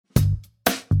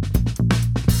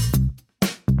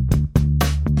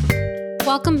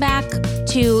Welcome back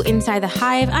to Inside the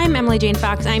Hive. I'm Emily Jane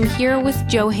Fox. I'm here with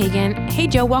Joe Hagan. Hey,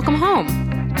 Joe, welcome home.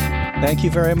 Thank you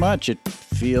very much. It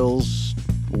feels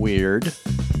weird.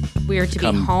 Weird to be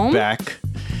home? Back.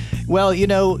 Well,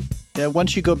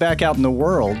 once you go back out in the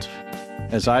world,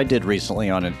 as I did recently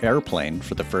on an airplane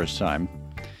for the first time,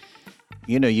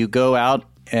 you go out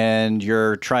and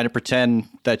you're trying to pretend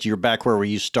that you're back where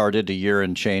you started a year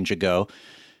and change ago.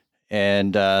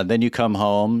 And then you come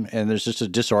home and there's just a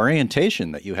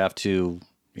disorientation that you have to,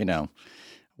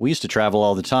 we used to travel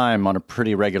all the time on a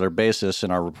pretty regular basis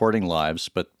in our reporting lives,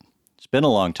 but it's been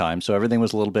a long time, so everything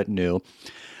was a little bit new.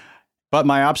 But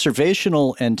my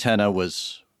observational antenna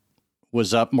was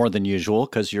up more than usual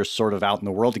because you're sort of out in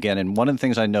the world again. And one of the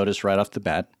things I noticed right off the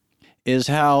bat is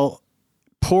how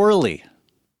poorly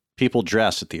people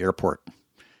dress at the airport.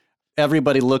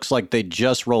 Everybody looks like they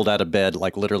just rolled out of bed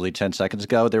like literally 10 seconds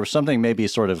ago. There was something maybe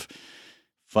sort of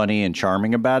funny and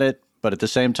charming about it. But at the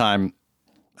same time,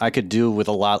 I could do with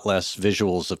a lot less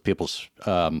visuals of people's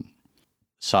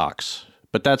socks.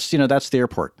 But that's the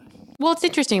airport. Well, it's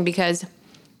interesting because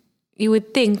you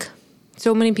would think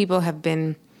so many people have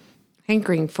been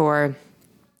hankering for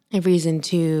a reason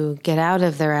to get out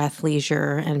of their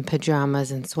athleisure and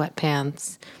pajamas and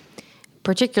sweatpants,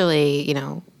 particularly,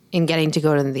 in getting to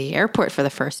go to the airport for the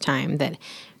first time, that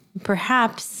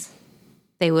perhaps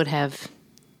they would have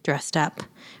dressed up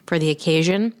for the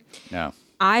occasion. No.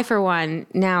 I, for one,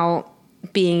 now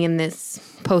being in this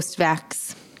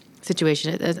post-vax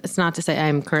situation, it's not to say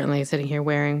I'm currently sitting here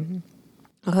wearing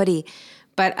a hoodie,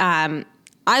 but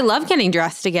I love getting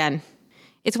dressed again.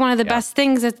 It's one of the best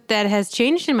things that has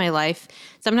changed in my life.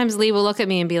 Sometimes Lee will look at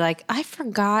me and be like, I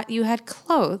forgot you had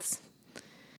clothes.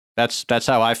 That's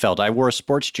how I felt. I wore a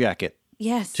sports jacket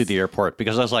to the airport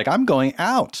because I was like, I'm going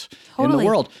out in the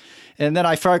world. And then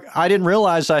I didn't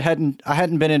realize I hadn't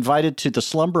been invited to the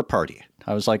slumber party.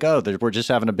 I was like, oh, we're just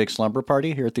having a big slumber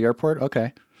party here at the airport?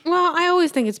 Okay. Well, I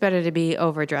always think it's better to be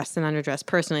overdressed than underdressed.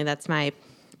 Personally, that's my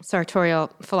sartorial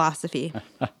philosophy.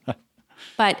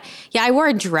 But yeah, I wore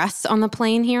a dress on the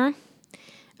plane here.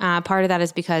 Part of that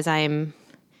is because I'm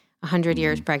 100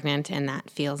 years pregnant, and that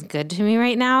feels good to me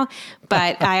right now.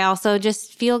 But I also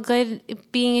just feel good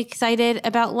being excited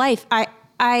about life.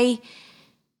 I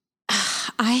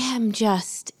am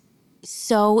just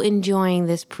so enjoying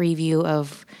this preview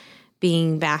of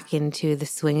being back into the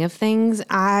swing of things.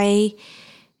 I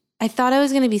thought I was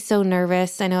going to be so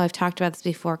nervous. I know I've talked about this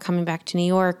before, coming back to New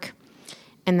York,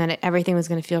 and that everything was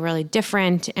going to feel really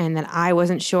different, and that I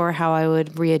wasn't sure how I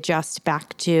would readjust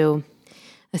back to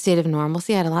a state of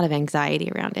normalcy. I had a lot of anxiety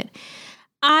around it.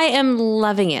 I am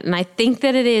loving it, and I think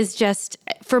that it is just,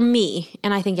 for me,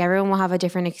 and I think everyone will have a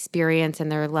different experience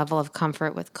and their level of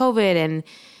comfort with COVID and,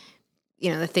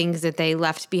 the things that they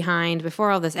left behind before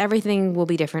all this. Everything will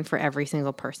be different for every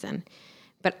single person.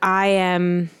 But I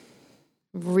am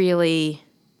really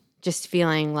just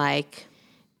feeling like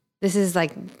this is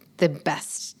like the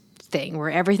best thing,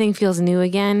 where everything feels new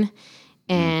again,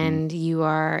 and you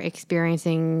are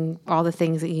experiencing all the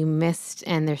things that you missed,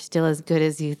 and they're still as good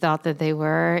as you thought that they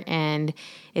were. And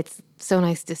it's so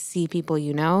nice to see people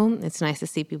you know. It's nice to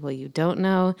see people you don't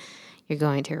know. You're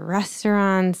going to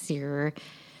restaurants. You're,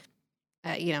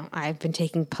 I've been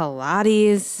taking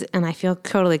Pilates, and I feel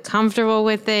totally comfortable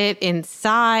with it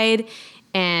inside.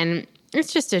 And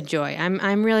it's just a joy.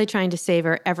 I'm really trying to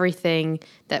savor everything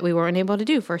that we weren't able to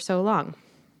do for so long.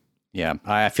 Yeah,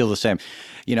 I feel the same.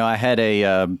 I had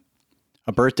a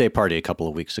birthday party a couple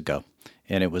of weeks ago,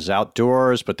 and it was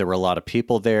outdoors, but there were a lot of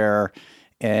people there.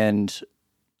 And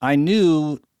I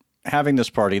knew having this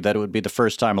party that it would be the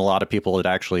first time a lot of people had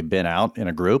actually been out in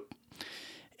a group.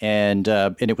 And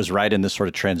it was right in this sort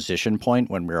of transition point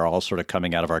when we were all sort of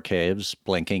coming out of our caves,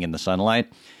 blinking in the sunlight.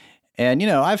 And,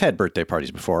 I've had birthday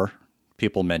parties before.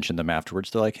 People mention them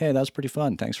afterwards. They're like, hey, that was pretty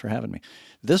fun. Thanks for having me.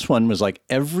 This one was like,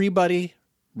 everybody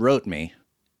wrote me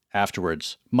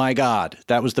afterwards, my God,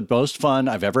 that was the most fun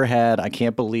I've ever had. I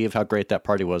can't believe how great that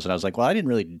party was. And I was like, well, I didn't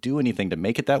really do anything to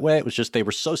make it that way. It was just they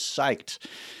were so psyched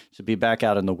to be back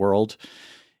out in the world.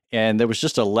 And there was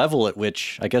just a level at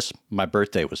which I guess my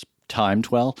birthday was timed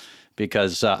well,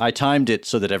 because I timed it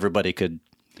so that everybody could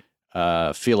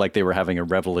feel like they were having a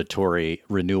revelatory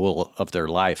renewal of their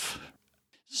life.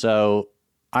 So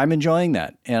I'm enjoying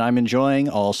that. And I'm enjoying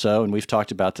also, and we've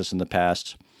talked about this in the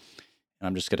past,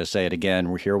 I'm just going to say it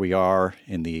again. Here we are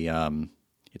in the,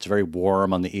 it's very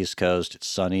warm on the East Coast. It's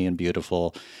sunny and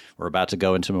beautiful. We're about to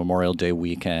go into Memorial Day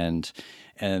weekend,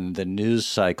 and the news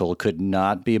cycle could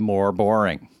not be more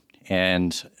boring.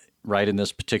 And right in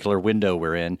this particular window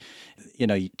we're in,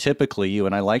 typically you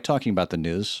and I like talking about the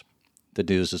news. the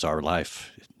news is our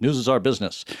life. News is our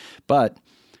business. But,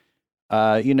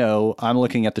 I'm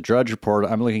looking at the Drudge Report.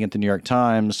 I'm looking at the New York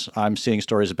Times. I'm seeing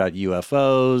stories about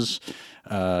UFOs.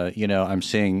 I'm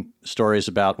seeing stories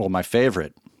about, my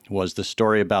favorite was the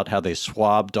story about how they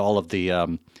swabbed all of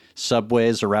the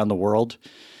subways around the world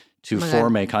to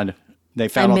form a kind of, they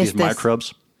found all these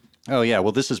microbes. Oh, yeah.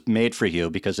 Well, this is made for you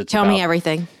because it's Tell me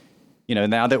everything.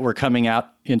 Now that we're coming out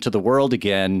into the world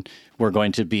again, we're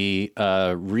going to be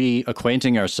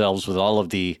reacquainting ourselves with all of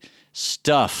the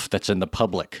stuff that's in the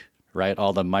public, right?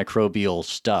 All the microbial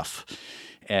stuff.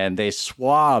 And they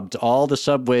swabbed all the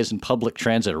subways and public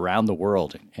transit around the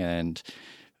world. And,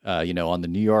 on the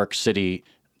New York City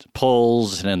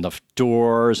poles and in the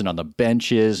doors and on the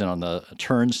benches and on the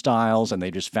turnstiles. And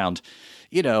they just found,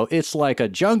 it's like a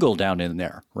jungle down in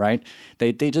there, right?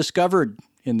 They discovered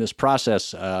in this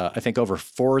process, I think over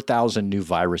 4,000 new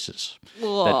viruses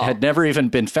that had never even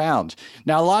been found.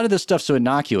 Now, a lot of this stuff's so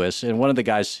innocuous, and one of the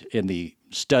guys in the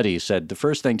study said the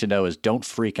first thing to know is don't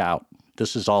freak out.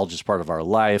 This is all just part of our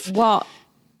life. Well,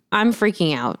 I'm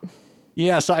freaking out.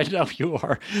 Yes, I know you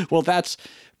are. Well,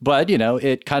 but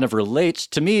it kind of relates.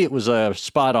 To me, it was a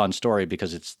spot-on story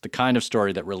because it's the kind of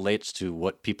story that relates to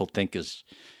what people think is,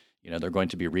 they're going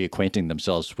to be reacquainting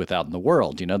themselves with out in the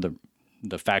world.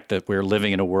 The fact that we're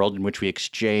living in a world in which we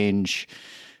exchange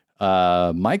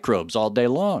microbes all day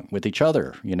long with each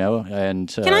other, and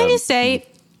can I just say,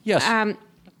 yes,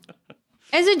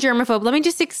 as a germaphobe, let me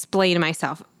just explain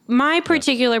myself. My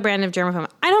particular brand of germaphobe,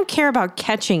 I don't care about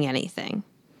catching anything.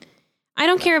 I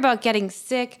don't care about getting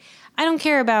sick. I don't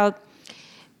care about,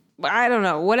 I don't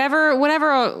know, whatever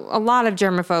a lot of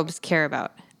germaphobes care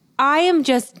about. I am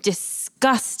just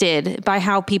disgusted by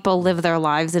how people live their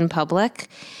lives in public.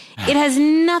 It has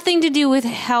nothing to do with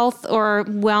health or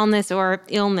wellness or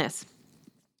illness.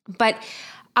 But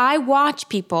I watch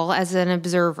people as an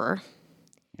observer.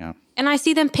 Yeah. And I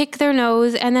see them pick their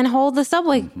nose and then hold the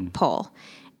subway pole.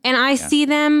 And I see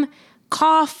them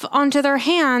cough onto their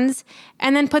hands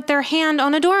and then put their hand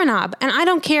on a doorknob. And I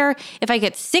don't care if I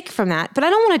get sick from that, but I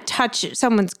don't want to touch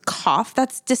someone's cough.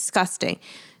 That's disgusting.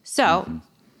 So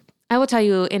I will tell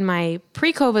you, in my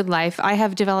pre-COVID life, I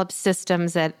have developed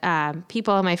systems that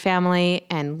people in my family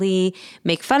and Lee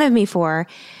make fun of me for.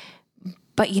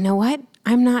 But you know what?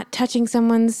 I'm not touching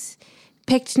someone's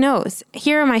picked nose.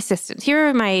 Here are my systems. Here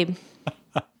are my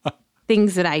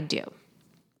things that I do.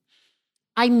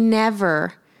 I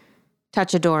never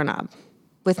touch a doorknob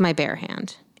with my bare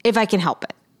hand, if I can help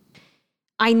it.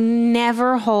 I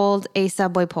never hold a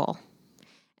subway pole.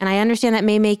 And I understand that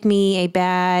may make me a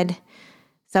bad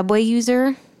subway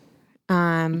user,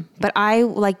 but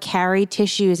I carry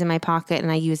tissues in my pocket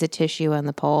and I use a tissue on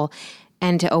the pole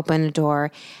and to open a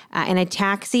door. In a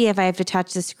taxi, if I have to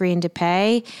touch the screen to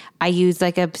pay, I use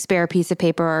a spare piece of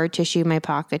paper or tissue in my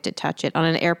pocket to touch it. On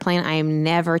an airplane, I am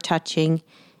never touching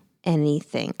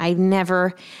anything. I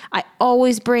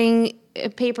always bring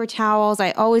paper towels.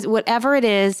 Whatever it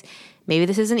is, maybe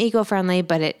this isn't eco-friendly,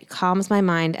 but it calms my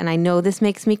mind. And I know this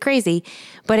makes me crazy,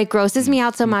 but it grosses me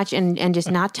out so much. And just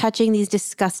not touching these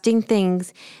disgusting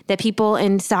things that people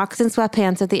in socks and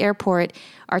sweatpants at the airport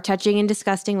are touching in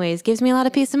disgusting ways gives me a lot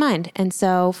of peace of mind. And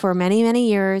so for many, many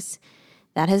years,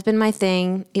 that has been my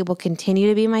thing. It will continue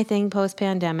to be my thing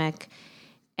post-pandemic.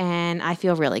 And I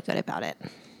feel really good about it.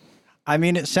 I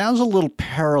mean, it sounds a little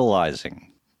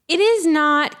paralyzing. It is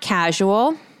not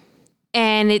casual.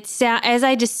 And as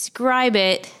I describe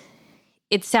it,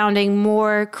 it's sounding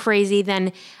more crazy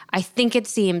than I think it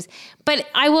seems. But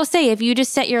I will say, if you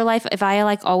just set your life, if I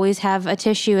always have a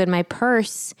tissue in my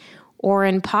purse or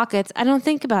in pockets, I don't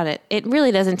think about it. It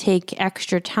really doesn't take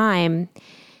extra time,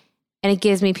 and it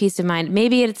gives me peace of mind.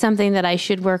 Maybe it's something that I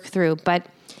should work through, but...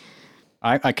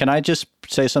 Can I just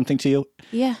say something to you?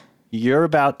 Yeah. You're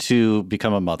about to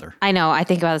become a mother. I know. I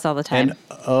think about this all the time. And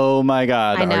oh my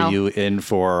God, are you in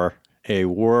for a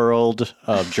world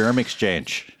of germ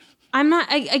exchange? I'm not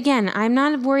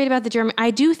worried about the germ. I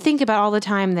do think about all the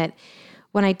time that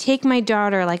when I take my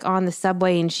daughter on the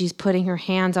subway and she's putting her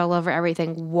hands all over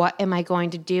everything, what am I going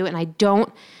to do? And I don't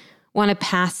want to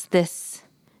pass this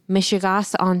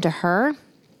mishigas on to her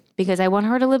because I want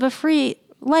her to live a free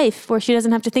life where she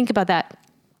doesn't have to think about that.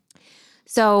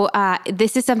 So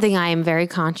this is something I am very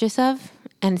conscious of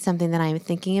and something that I'm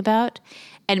thinking about.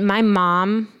 And my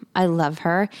mom, I love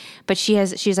her, but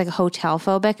she's a hotel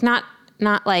phobic, not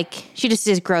she just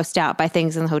is grossed out by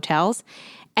things in the hotels.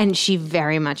 And she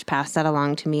very much passed that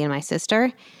along to me and my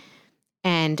sister.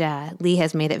 And Lee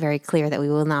has made it very clear that we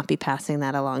will not be passing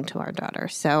that along to our daughter.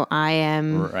 So I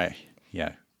am... Right.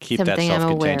 Yeah. Keep that something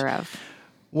self-contained. I'm aware of.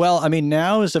 Well, I mean,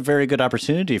 now is a very good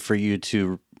opportunity for you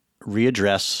to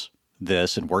readdress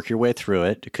this and work your way through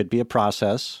it. It could be a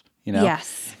process,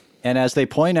 Yes. And as they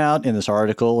point out in this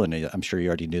article, and I'm sure you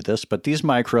already knew this, but these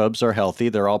microbes are healthy.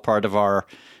 They're all part of our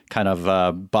kind of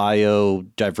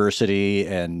biodiversity.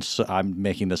 And so I'm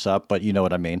making this up, but you know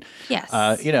what I mean. Yes.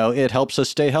 It helps us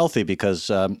stay healthy because,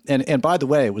 and by the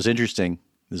way, it was interesting.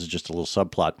 This is just a little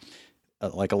subplot.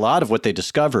 Like a lot of what they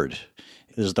discovered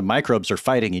is the microbes are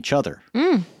fighting each other.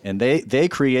 And they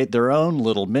create their own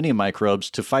little mini microbes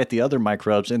to fight the other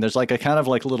microbes. And there's like a kind of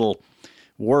like little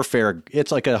warfare.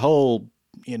 It's like a whole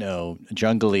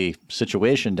jungly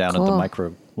situation down at the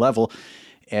micro level.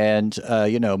 And,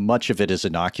 much of it is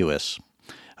innocuous.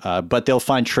 But they'll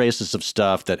find traces of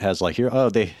stuff that has like, you're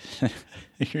going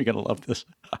to love this.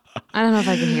 I don't know if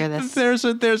I can hear this.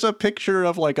 There's a picture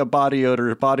of like a body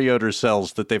odor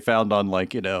cells that they found on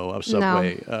like, a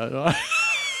subway. No.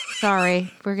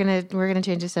 Sorry, we're gonna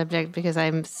change the subject because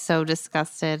I'm so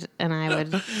disgusted, and I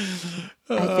think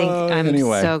I'm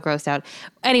so grossed out.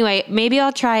 Anyway, maybe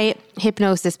I'll try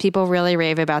hypnosis. People really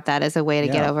rave about that as a way to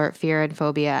get over fear and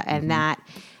phobia, and that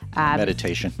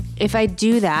meditation. If I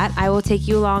do that, I will take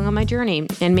you along on my journey,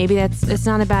 and maybe it's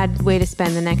not a bad way to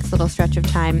spend the next little stretch of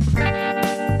time.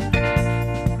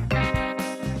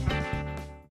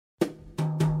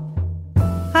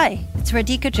 Hi, it's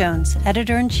Radhika Jones,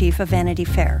 Editor-in-Chief of Vanity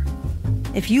Fair.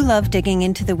 If you love digging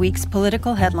into the week's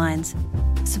political headlines,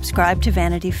 subscribe to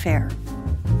Vanity Fair.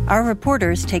 Our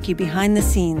reporters take you behind the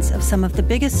scenes of some of the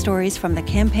biggest stories from the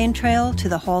campaign trail to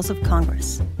the halls of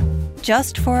Congress.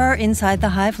 Just for our Inside the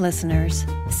Hive listeners,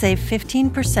 save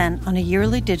 15% on a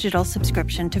yearly digital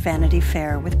subscription to Vanity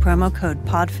Fair with promo code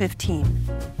POD15.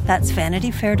 That's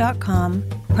vanityfair.com,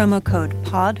 promo code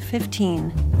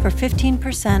POD15 for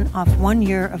 15% off 1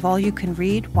 year of all you can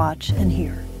read, watch, and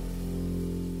hear.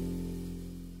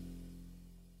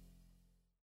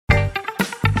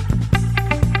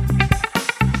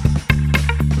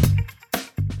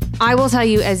 I will tell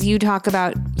you, as you talk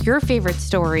about your favorite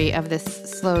story of this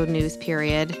slow news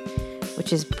period,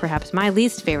 which is perhaps my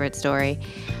least favorite story,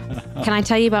 can I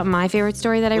tell you about my favorite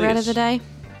story that I read of the day?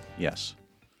 Yes.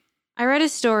 I read a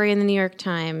story in the New York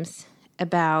Times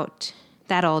about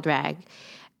that old rag,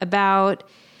 about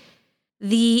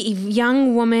the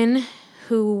young woman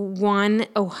who won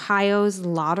Ohio's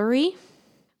lottery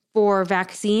for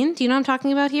vaccine. Do you know what I'm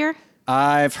talking about here?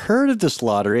 I've heard of this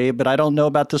lottery, but I don't know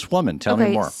about this woman. Tell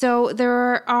me more. So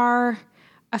there are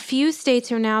a few states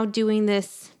who are now doing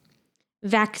this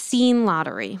vaccine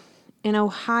lottery. In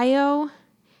Ohio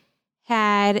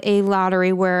had a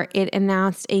lottery where it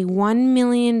announced a $1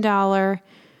 million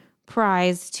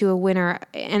prize to a winner,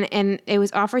 and it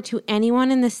was offered to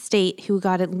anyone in the state who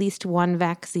got at least one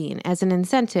vaccine as an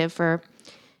incentive for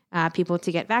people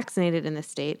to get vaccinated in the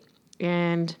state.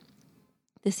 And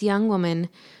this young woman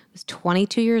was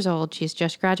 22 years old. She's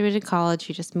just graduated college.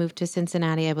 She just moved to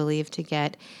Cincinnati, I believe, to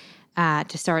get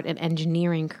to start an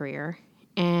engineering career.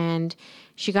 And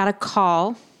she got a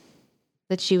call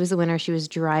that she was the winner. She was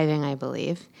driving, I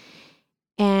believe.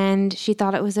 And she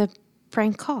thought it was a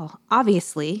prank call,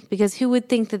 obviously, because who would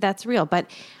think that that's real? But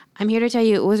I'm here to tell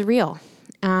you it was real.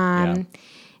 And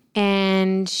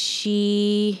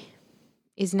she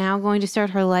is now going to start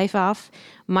her life off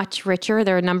much richer.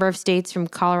 There are a number of states from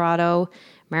Colorado,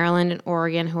 Maryland, and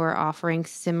Oregon who are offering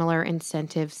similar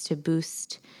incentives to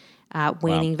boost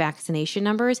waning vaccination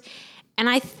numbers. And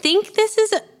I think this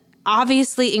is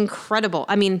obviously incredible.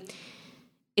 I mean,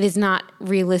 it is not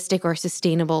realistic or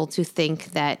sustainable to think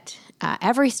that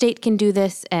every state can do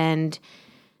this and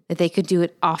that they could do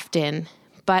it often.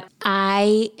 But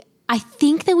I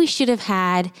think that we should have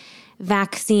had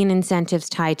vaccine incentives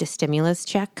tied to stimulus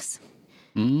checks.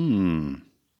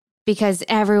 Because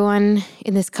everyone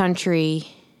in this country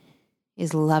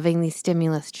is loving these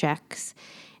stimulus checks.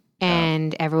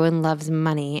 And everyone loves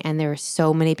money, and there are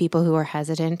so many people who are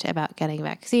hesitant about getting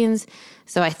vaccines.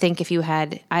 So I think if you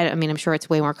had, I mean, I'm sure it's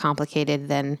way more complicated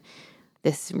than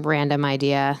this random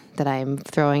idea that I'm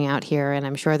throwing out here, and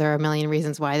I'm sure there are a million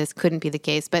reasons why this couldn't be the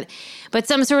case. But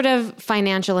some sort of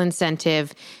financial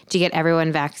incentive to get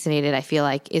everyone vaccinated, I feel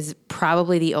like, is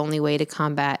probably the only way to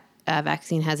combat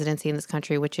vaccine hesitancy in this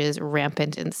country, which is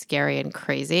rampant and scary and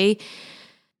crazy.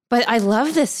 But I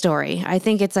love this story. I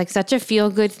think it's like such a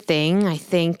feel-good thing. I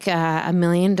think $1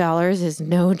 million is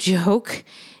no joke.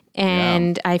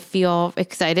 And I feel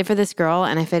excited for this girl.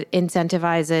 And if it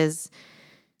incentivizes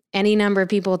any number of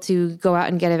people to go out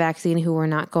and get a vaccine who were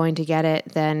not going to get it,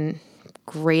 then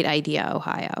great idea,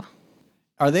 Ohio.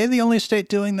 Are they the only state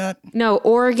doing that? No,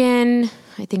 Oregon,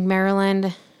 I think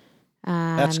Maryland.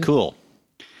 That's cool.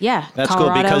 Yeah, that's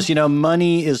Colorado. Cool because,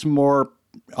 money is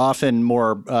often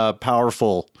more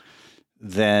powerful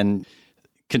than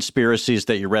conspiracies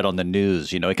that you read on the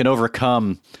news. It can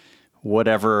overcome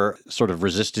whatever sort of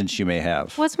resistance you may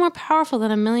have. What's more powerful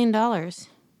than $1 million?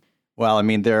 Well, I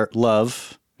mean, they're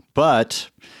love, but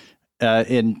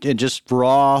in just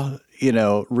raw,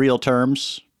 real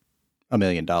terms, $1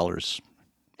 million.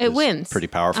 It wins. Pretty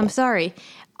powerful. I'm sorry.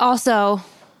 Also,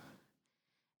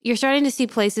 you're starting to see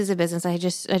places of business. I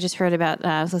just heard about.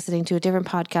 I was listening to a different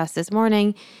podcast this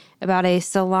morning about a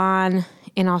salon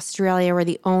in Australia where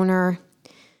the owner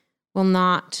will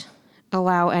not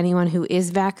allow anyone who is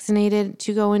vaccinated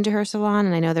to go into her salon.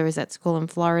 And I know there was that school in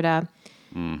Florida.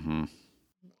 Mm-hmm.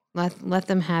 Let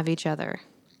them have each other.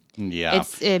 Yeah.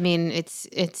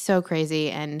 It's so crazy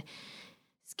and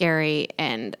scary,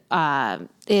 and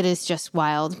it is just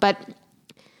wild. But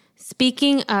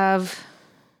speaking of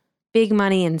big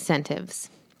money incentives,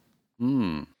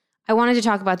 I wanted to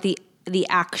talk about the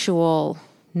actual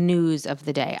news of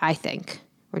the day, I think,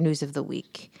 or news of the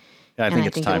week. I think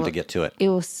it's time to get to it. It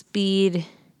will speed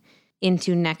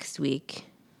into next week.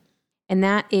 And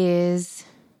that is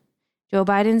Joe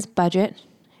Biden's budget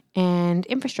and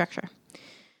infrastructure.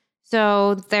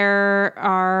 So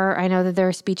I know that there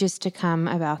are speeches to come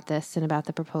about this and about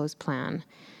the proposed plan.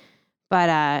 But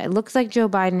it looks like Joe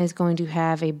Biden is going to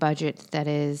have a budget that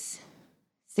is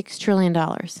 $6 trillion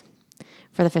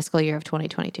for the fiscal year of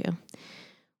 2022,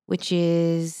 which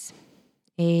is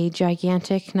a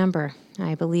gigantic number.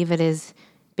 I believe it is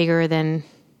bigger than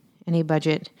any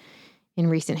budget in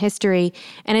recent history.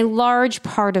 And a large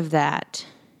part of that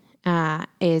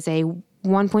is a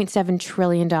 $1.7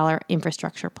 trillion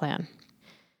infrastructure plan,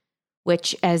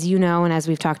 which, as you know, and as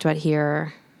we've talked about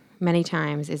here many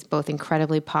times, is both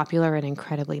incredibly popular and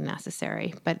incredibly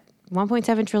necessary. But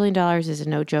 $1.7 trillion is a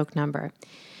no-joke number.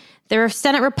 There are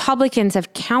Senate Republicans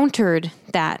have countered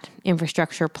that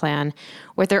infrastructure plan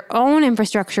with their own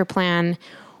infrastructure plan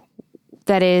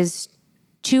that is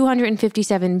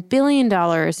 $257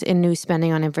 billion in new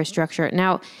spending on infrastructure.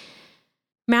 Now,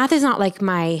 math is not like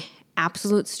my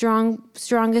absolute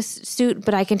strongest suit,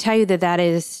 but I can tell you that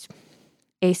is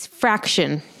a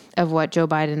fraction of what Joe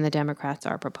Biden and the Democrats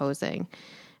are proposing.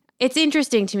 It's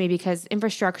interesting to me because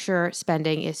infrastructure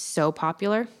spending is so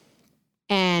popular,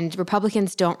 and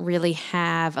Republicans don't really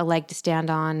have a leg to stand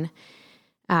on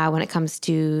when it comes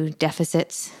to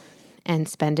deficits and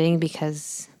spending,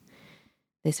 because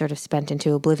they sort of spent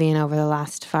into oblivion over the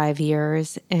last 5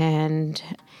 years. And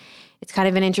it's kind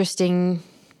of an interesting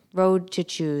road to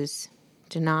choose,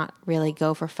 to not really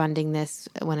go for funding this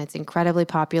when it's incredibly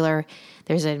popular.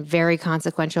 There's a very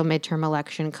consequential midterm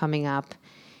election coming up.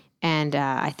 And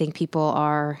I think people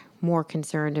are more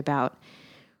concerned about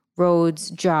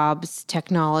roads, jobs,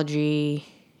 technology,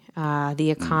 the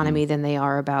economy than they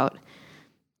are about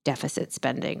deficit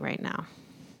spending right now.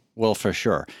 Well, for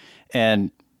sure. And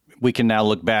we can now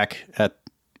look back at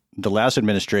the last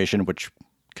administration, which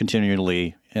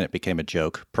continually, and it became a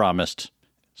joke, promised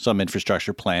some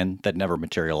infrastructure plan that never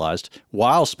materialized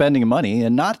while spending money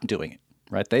and not doing it,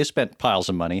 right? They spent piles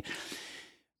of money.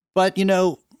 But,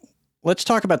 let's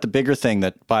talk about the bigger thing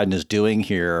that Biden is doing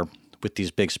here with these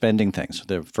big spending things.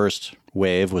 The first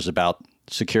wave was about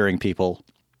securing people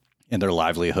and their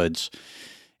livelihoods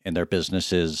and their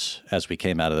businesses as we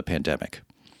came out of the pandemic.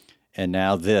 And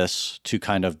now this to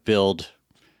kind of build,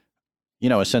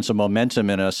 a sense of momentum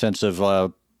and a sense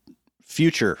of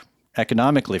future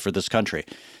economically for this country,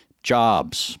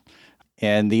 jobs,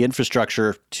 and the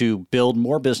infrastructure to build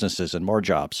more businesses and more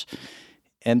jobs.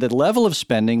 And the level of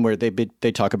spending where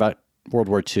they talk about World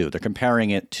War II, they're comparing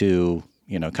it to,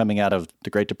 coming out of the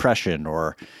Great Depression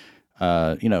or,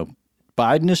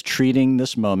 Biden is treating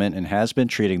this moment and has been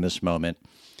treating this moment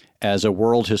as a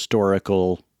world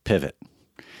historical pivot.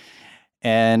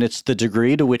 And it's the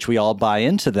degree to which we all buy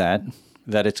into that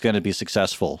it's going to be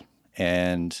successful.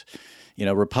 And,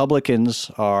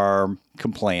 Republicans are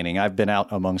complaining. I've been out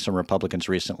among some Republicans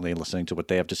recently listening to what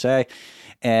they have to say.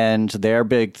 And their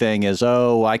big thing is,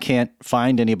 I can't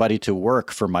find anybody to work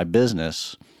for my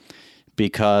business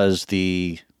because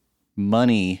the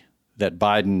money that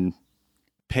Biden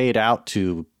paid out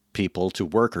to people, to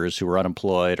workers who are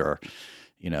unemployed or,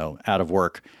 out of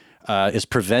work, is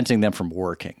preventing them from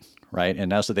working. Right. And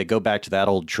now so they go back to that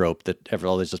old trope that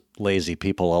all these lazy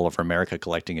people all over America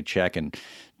collecting a check and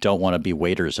don't want to be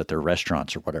waiters at their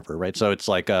restaurants or whatever. Right. So it's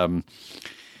like,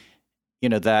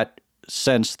 that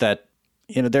sense that,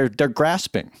 they're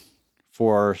grasping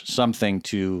for something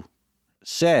to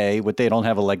say what they don't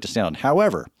have a leg to stand on.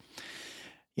 However,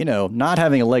 not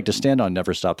having a leg to stand on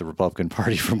never stopped the Republican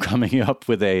Party from coming up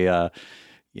with a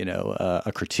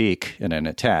critique and an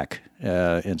attack.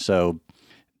 And so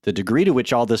the degree to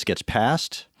which all this gets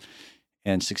passed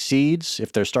and succeeds,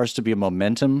 if there starts to be a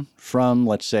momentum from,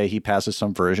 let's say, he passes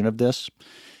some version of this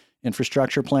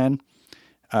infrastructure plan,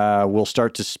 will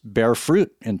start to bear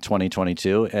fruit in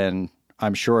 2022. And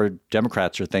I'm sure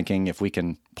Democrats are thinking if we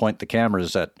can point the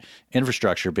cameras at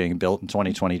infrastructure being built in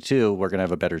 2022, we're going to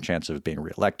have a better chance of being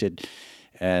reelected.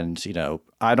 And,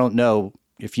 I don't know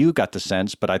if you got the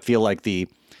sense, but I feel like the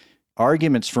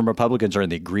arguments from Republicans are in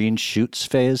the green shoots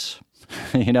phase.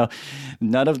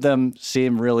 None of them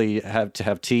seem really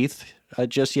have teeth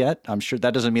just yet. I'm sure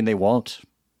that doesn't mean they won't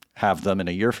have them in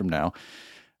a year from now.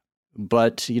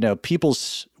 But,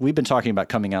 we've been talking about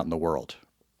coming out in the world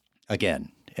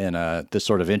again in this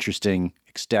sort of interesting,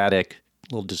 ecstatic,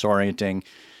 a little disorienting,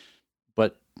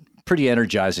 but pretty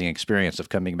energizing experience of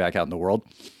coming back out in the world.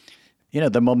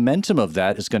 The momentum of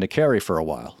that is going to carry for a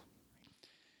while.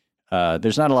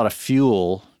 There's not a lot of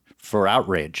fuel for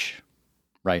outrage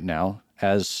right now,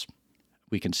 as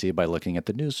we can see by looking at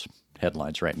the news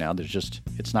headlines right now.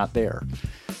 It's not there.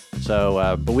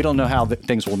 So, but we don't know how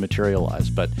things will materialize.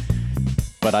 But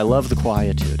I love the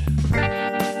quietude.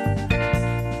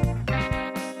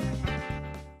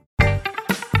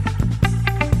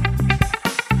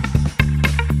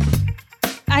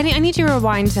 I need to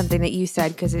rewind something that you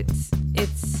said because it's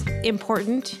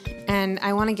important, and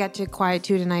I want to get to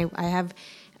quietude, and I have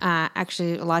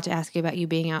actually a lot to ask you about you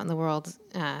being out in the world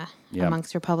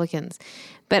amongst Republicans.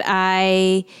 But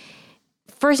I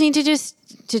first need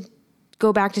to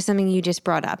go back to something you just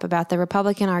brought up about the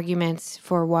Republican arguments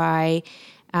for why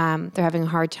they're having a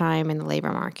hard time in the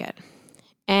labor market.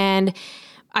 And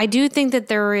I do think that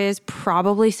there is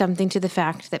probably something to the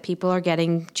fact that people are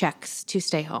getting checks to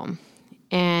stay home.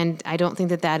 And I don't think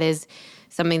that is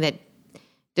something that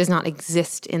does not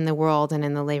exist in the world and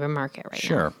in the labor market right now.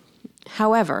 Sure.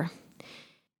 However,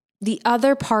 the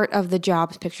other part of the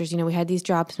jobs pictures, we had these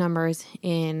jobs numbers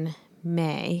in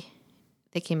May.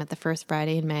 They came at the first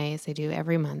Friday in May, as they do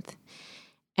every month.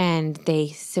 And they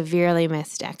severely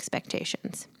missed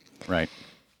expectations. Right.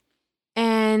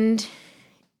 And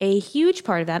a huge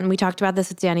part of that, and we talked about this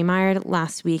with Danny Meyer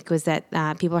last week, was that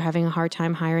people are having a hard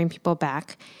time hiring people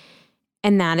back.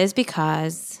 And that is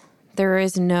because there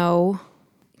is no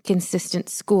consistent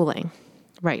schooling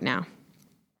right now.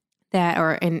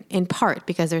 Or in part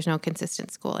because there's no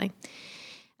consistent schooling.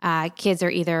 Kids are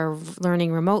either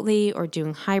learning remotely or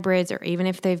doing hybrids, or even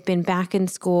if they've been back in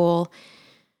school,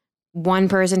 one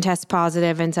person tests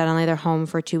positive and suddenly they're home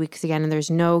for 2 weeks again, and there's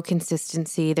no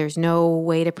consistency. There's no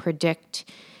way to predict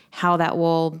how that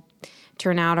will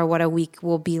turn out or what a week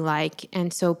will be like.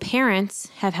 And so parents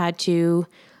have had to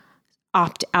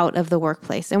opt out of the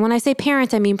workplace. And when I say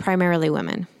parents, I mean primarily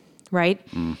women, right?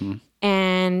 Mm-hmm.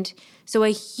 And so a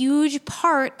huge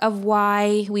part of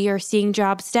why we are seeing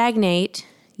jobs stagnate,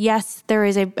 yes, there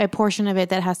is a portion of it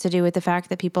that has to do with the fact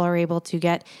that people are able to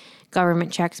get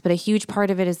government checks, but a huge part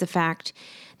of it is the fact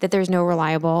that there's no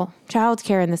reliable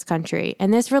childcare in this country.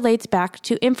 And this relates back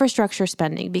to infrastructure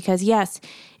spending because, yes,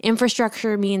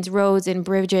 infrastructure means roads and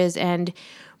bridges and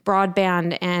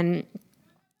broadband and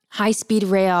high-speed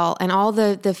rail and all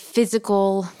the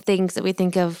physical things that we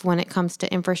think of when it comes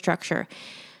to infrastructure.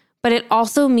 But it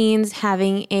also means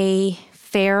having a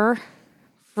fair,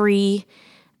 free,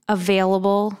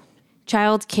 available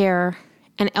child care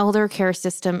and elder care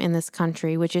system in this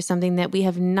country, which is something that we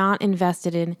have not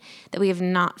invested in, that we have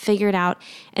not figured out.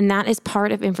 And that is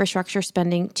part of infrastructure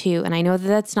spending too. And I know that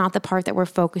that's not the part that we're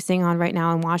focusing on right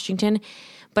now in Washington,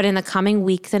 but in the coming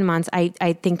weeks and months, I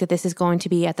think that this is going to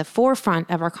be at the forefront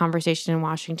of our conversation in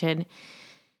Washington.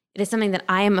 It is something that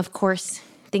I am, of course,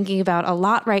 thinking about a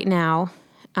lot right now.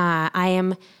 I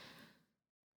am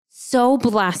so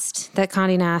blessed that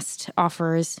Condé Nast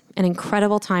offers an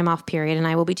incredible time off period, and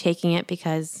I will be taking it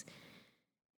because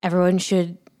everyone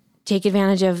should take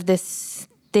advantage of this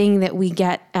thing that we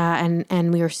get,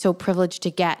 and we are so privileged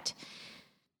to get.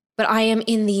 But I am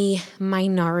in the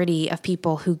minority of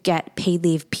people who get paid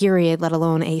leave period, let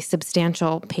alone a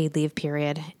substantial paid leave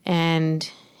period. And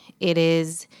it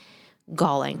is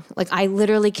galling. Like, I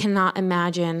literally cannot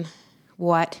imagine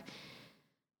what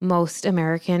most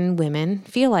American women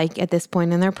feel like at this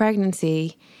point in their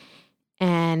pregnancy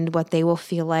and what they will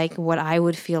feel like, what I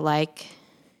would feel like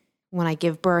when I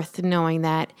give birth, knowing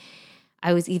that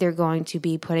I was either going to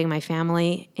be putting my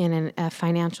family in a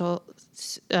financial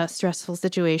stressful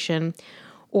situation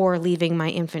or leaving my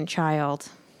infant child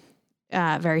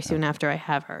very soon after I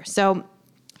have her. So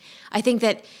I think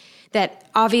that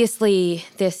obviously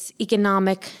this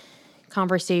economic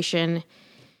conversation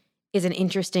is an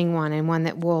interesting one, and one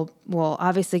that we'll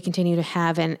obviously continue to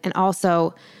have, and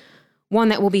also one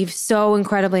that will be so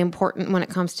incredibly important when it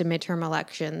comes to midterm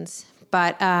elections.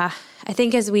 But I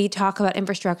think as we talk about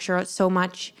infrastructure so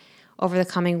much over the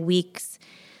coming weeks,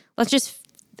 let's just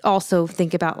also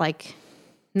think about like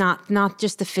not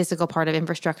just the physical part of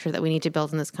infrastructure that we need to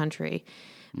build in this country,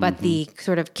 but the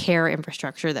sort of care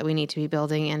infrastructure that we need to be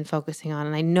building and focusing on.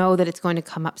 And I know that it's going to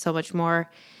come up so much more.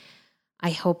 I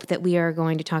hope that we are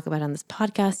going to talk about it on this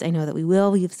podcast. I know that we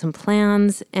will. We have some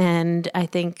plans, and I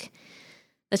think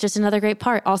that's just another great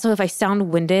part. Also, if I sound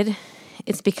winded,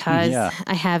 it's because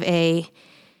I have a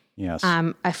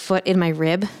foot in my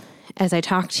rib as I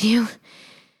talk to you.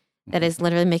 That is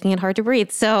literally making it hard to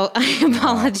breathe. So I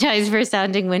apologize for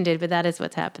sounding winded, but that is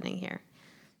what's happening here.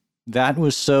 That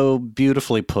was so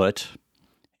beautifully put.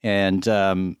 And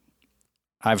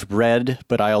I've read,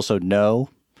 but I also know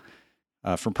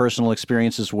from personal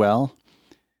experience as well,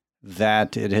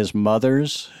 that it is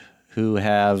mothers who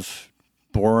have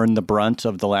borne the brunt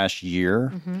of the last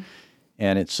year.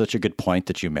 And it's such a good point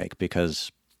that you make,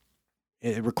 because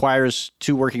it requires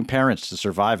two working parents to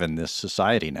survive in this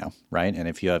society now, right? And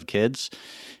if you have kids,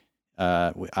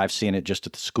 I've seen it just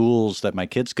at the schools that my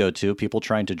kids go to, people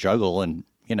trying to juggle, and,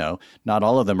 not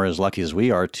all of them are as lucky as we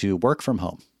are to work from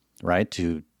home, right?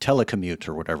 To telecommute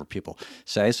or whatever people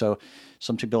say. So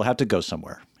some people have to go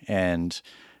somewhere. And,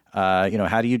 how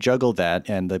do you juggle that?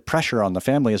 And the pressure on the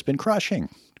family has been crushing,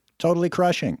 totally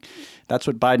crushing. That's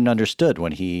what Biden understood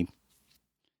when he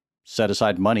set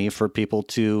aside money for people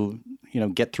to,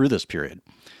 get through this period.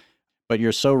 But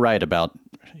you're so right about,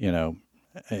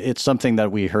 it's something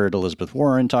that we heard Elizabeth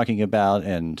Warren talking about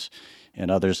and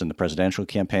others in the presidential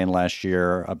campaign last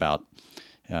year about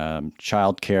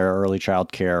childcare, early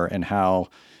childcare, and how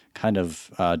kind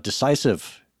of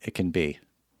decisive it can be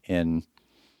in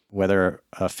whether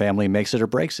a family makes it or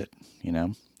breaks it,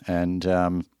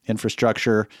 and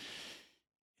infrastructure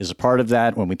is a part of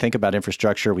that. When we think about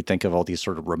infrastructure, we think of all these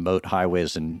sort of remote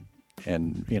highways and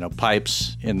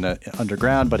pipes in the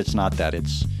underground, but it's not that.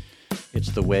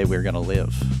 It's the way we're going to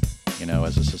live,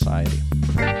 as a society.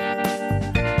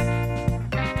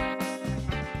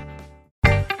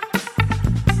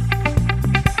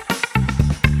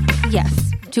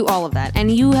 Yes, to all of that.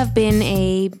 And you have been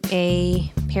a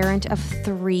parent of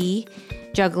 3,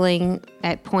 juggling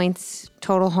at points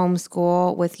total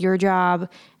homeschool with your job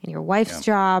and your wife's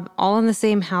job, all in the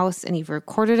same house, and you've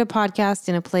recorded a podcast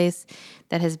in a place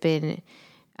that has been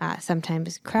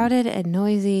sometimes crowded and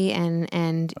noisy,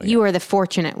 and you are the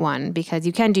fortunate one because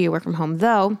you can do your work from home.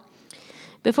 Though,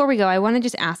 before we go, I want to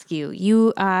just ask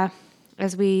you,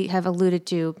 as we have alluded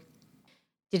to,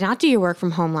 did not do your work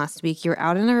from home last week. You were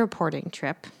out on a reporting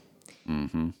trip.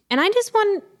 And I just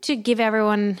want to give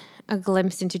everyone a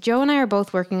glimpse into, Joe and I are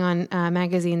both working on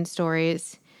magazine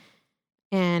stories,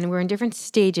 and we're in different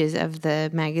stages of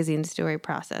the magazine story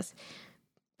process.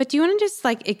 But do you want to just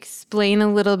explain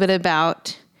a little bit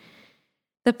about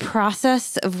the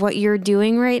process of what you're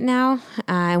doing right now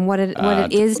and what it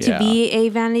is to be a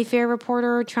Vanity Fair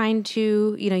reporter, trying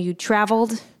to, you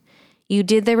traveled, you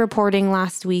did the reporting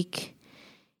last week.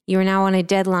 You're now on a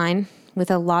deadline with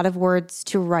a lot of words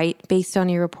to write based on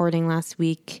your reporting last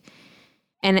week.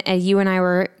 And you and I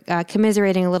were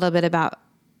commiserating a little bit about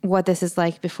what this is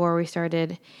like before we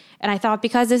started. And I thought,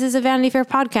 because this is a Vanity Fair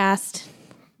podcast,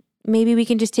 maybe we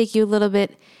can just take you a little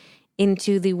bit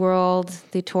into the world,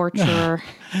 the torture.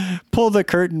 Pull the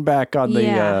curtain back on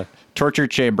the torture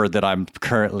chamber that I'm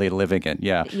currently living in.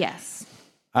 Yeah. Yes.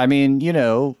 I mean,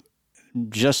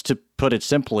 just to put it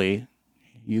simply,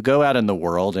 you go out in the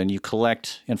world and you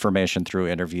collect information through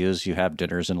interviews. You have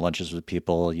dinners and lunches with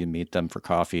people. You meet them for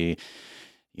coffee.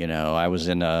 I was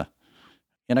in a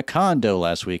condo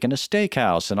last week, in a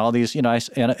steakhouse, and all these, in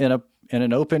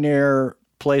an open air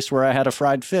place where I had a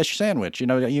fried fish sandwich.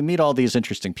 You meet all these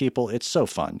interesting people. It's so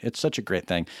fun. It's such a great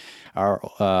thing.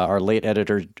 Our late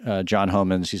editor, John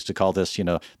Homans, used to call this,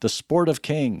 the sport of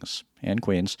kings and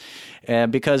queens.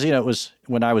 And because, it was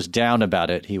when I was down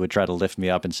about it, he would try to lift me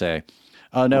up and say,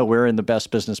 oh, no, we're in the best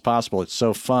business possible. It's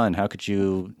so fun. How could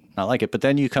you not like it? But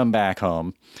then you come back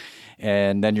home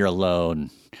and then you're alone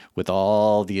with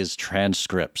all these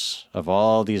transcripts of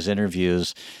all these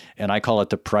interviews. And I call it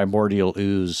the primordial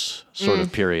ooze sort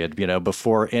of period,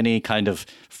 before any kind of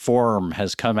form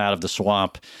has come out of the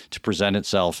swamp to present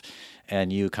itself.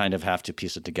 And you kind of have to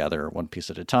piece it together one piece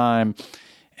at a time.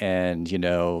 And,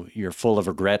 you're full of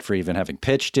regret for even having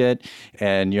pitched it.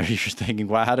 And you're thinking,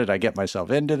 wow, how did I get myself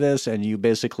into this? And you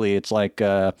basically, it's like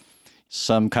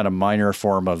some kind of minor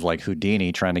form of like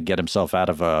Houdini trying to get himself out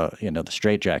of the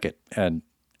straitjacket and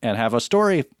have a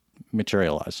story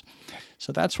materialize.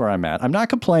 So that's where I'm at. I'm not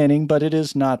complaining, but it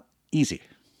is not easy.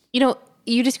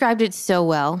 You described it so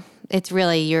well. It's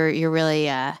really, you're really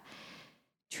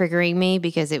triggering me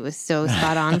because it was so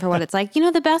spot on for what it's like. You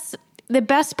know, the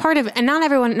best part of, and not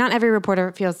every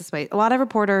reporter feels this way. A lot of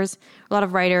reporters, a lot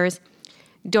of writers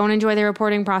don't enjoy their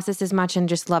reporting process as much and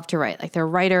just love to write. Like they're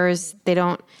writers.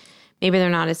 Maybe they're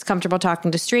not as comfortable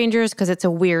talking to strangers because it's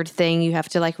a weird thing. You have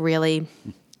to like really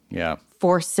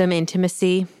force some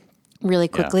intimacy really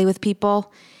quickly with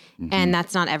people. Mm-hmm. And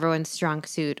that's not everyone's strong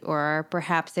suit, or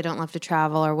perhaps they don't love to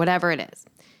travel or whatever it is.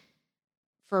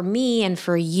 For me and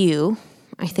for you,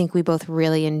 I think we both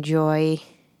really enjoy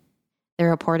the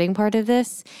reporting part of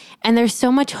this. And there's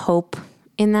so much hope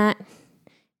in that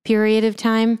period of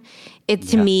time.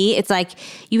 To me, it's like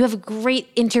you have a great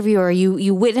interviewer,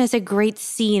 you witness a great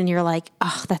scene, and you're like,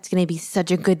 oh, that's going to be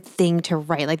such a good thing to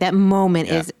write. Like that moment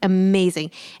is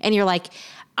amazing. And you're like,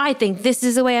 I think this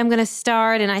is the way I'm going to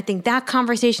start. And I think that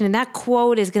conversation and that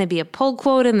quote is going to be a pull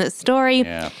quote in the story.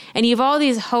 Yeah. And you have all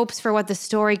these hopes for what the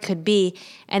story could be.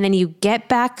 And then you get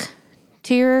back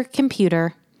to your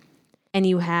computer and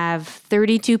you have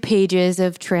 32 pages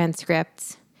of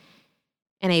transcripts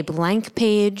and a blank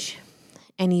page.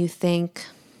 And you think,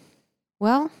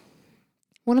 well,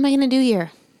 what am I going to do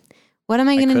here? What am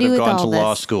I going to do with all this? I could have gone to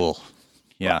law school.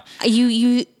 Yeah.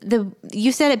 You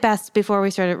said it best before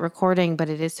we started recording, but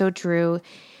it is so true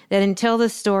that until the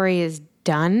story is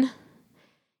done,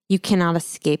 you cannot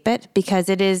escape it because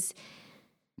it is.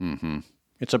 Mm-hmm.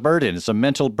 It's a burden. It's a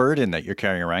mental burden that you're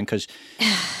carrying around because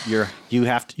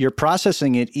you're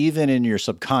processing it even in your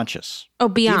subconscious. Oh,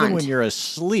 beyond. Even when you're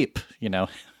asleep,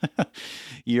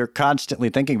 you're constantly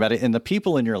thinking about it. And the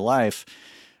people in your life,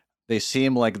 they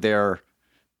seem like they're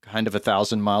kind of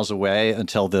 1,000 miles away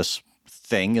until this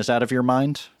thing is out of your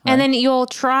mind. Right? And then you'll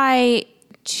try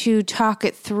to talk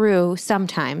it through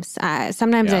sometimes.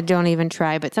 Sometimes I don't even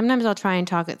try, but sometimes I'll try and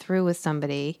talk it through with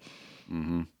somebody.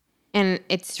 Mm-hmm. And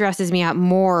it stresses me out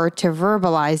more to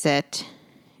verbalize it.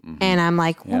 Mm-hmm. And I'm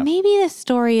like, well, maybe this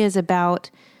story is about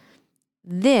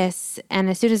this. And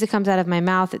as soon as it comes out of my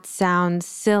mouth, it sounds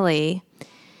silly.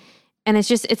 And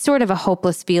it's sort of a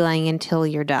hopeless feeling until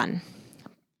you're done,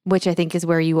 which I think is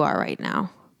where you are right now.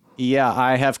 Yeah,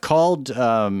 I have called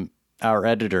our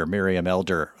editor, Miriam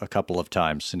Elder, a couple of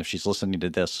times. And if she's listening to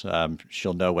this,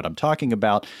 she'll know what I'm talking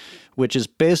about, which is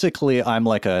basically I'm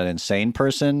like an insane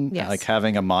person, like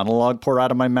having a monologue pour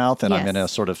out of my mouth. And I'm in a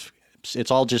sort of,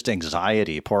 it's all just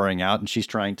anxiety pouring out. And she's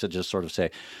trying to just sort of say,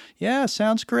 yeah,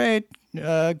 sounds great.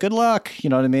 Good luck. You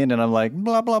know what I mean? And I'm like,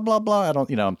 blah, blah, blah, blah. I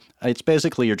don't, it's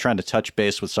basically you're trying to touch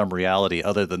base with some reality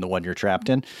other than the one you're trapped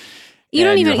in. You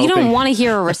don't want to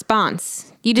hear a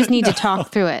response. You just need to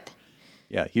talk through it.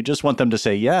 Yeah, you just want them to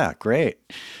say, yeah, great.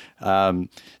 So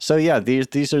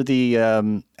these are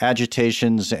the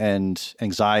agitations and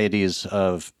anxieties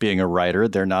of being a writer.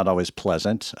 They're not always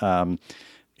pleasant.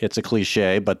 It's a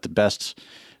cliche, but the best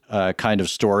kind of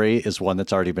story is one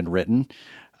that's already been written.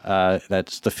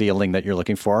 That's the feeling that you're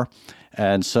looking for.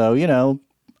 And so,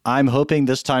 I'm hoping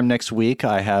this time next week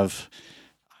I have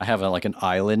like an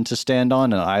island to stand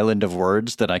on, an island of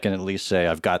words that I can at least say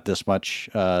I've got this much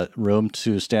room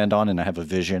to stand on, and I have a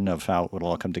vision of how it will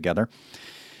all come together.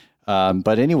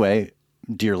 But anyway,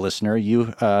 dear listener,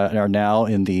 you are now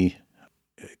in the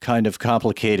kind of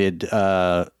complicated,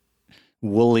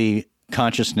 woolly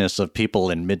consciousness of people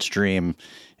in midstream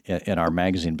in our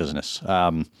magazine business.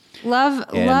 Love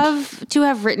to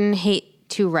have written, hate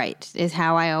to write is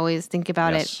how I always think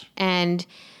about it. And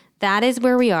that is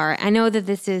where we are. I know that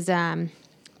this is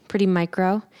pretty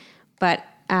micro, but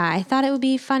I thought it would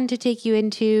be fun to take you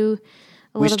into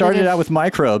a little bit. We started out with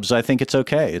microbes. I think it's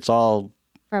okay. It's all...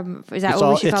 Is that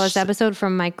what we should call this episode?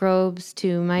 From microbes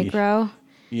to micro?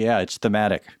 Yeah, it's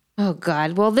thematic. Oh,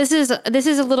 God. Well, this is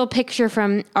a little picture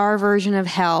from our version of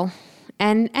hell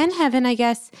and heaven, I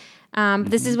guess.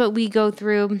 This is what we go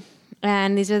through,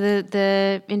 and these are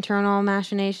the internal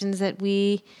machinations that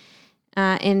we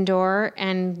endure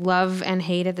and love and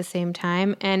hate at the same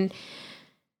time. And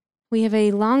we have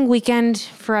a long weekend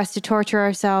for us to torture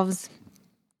ourselves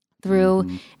through.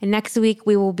 Mm-hmm. And next week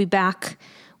we will be back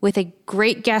with a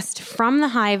great guest from the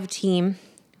Hive team.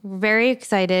 We're very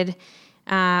excited.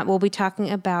 We'll be talking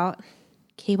about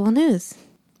cable news,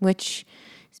 which,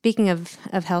 speaking of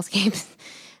hellscapes,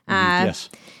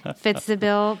 fits the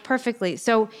bill perfectly.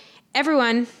 So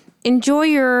everyone, enjoy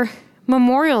your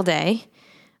Memorial Day.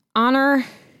 Honor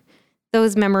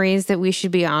those memories that we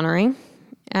should be honoring.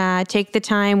 Take the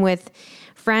time with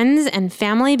friends and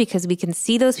family because we can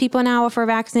see those people now if we're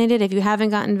vaccinated. If you haven't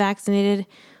gotten vaccinated,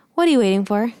 what are you waiting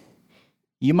for?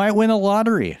 You might win a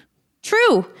lottery.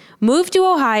 True. Move to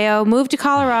Ohio, move to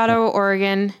Colorado,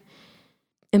 Oregon.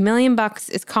 $1 million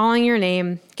is calling your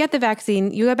name. Get the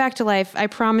vaccine. You go back to life. I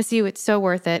promise you it's so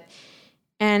worth it.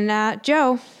 And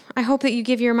Joe, I hope that you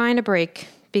give your mind a break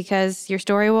because your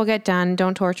story will get done.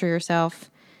 Don't torture yourself.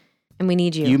 And we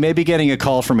need you. You may be getting a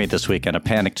call from me this weekend, a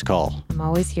panicked call. I'm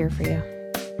always here for you.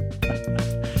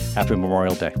 Happy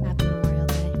Memorial Day. Happy Memorial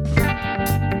Day.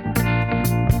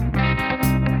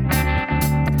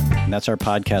 And that's our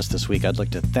podcast this week. I'd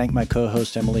like to thank my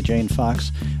co-host, Emily Jane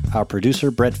Fox, our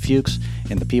producer, Brett Fuchs,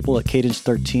 and the people at Cadence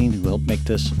 13 who helped make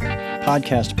this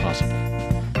podcast possible.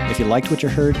 If you liked what you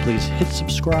heard, please hit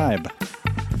subscribe.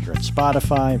 If you're at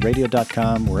Spotify,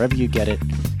 radio.com, wherever you get it,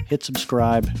 hit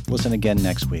subscribe. Listen again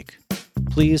next week.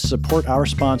 Please support our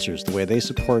sponsors the way they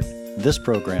support this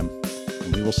program,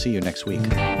 and we will see you next week.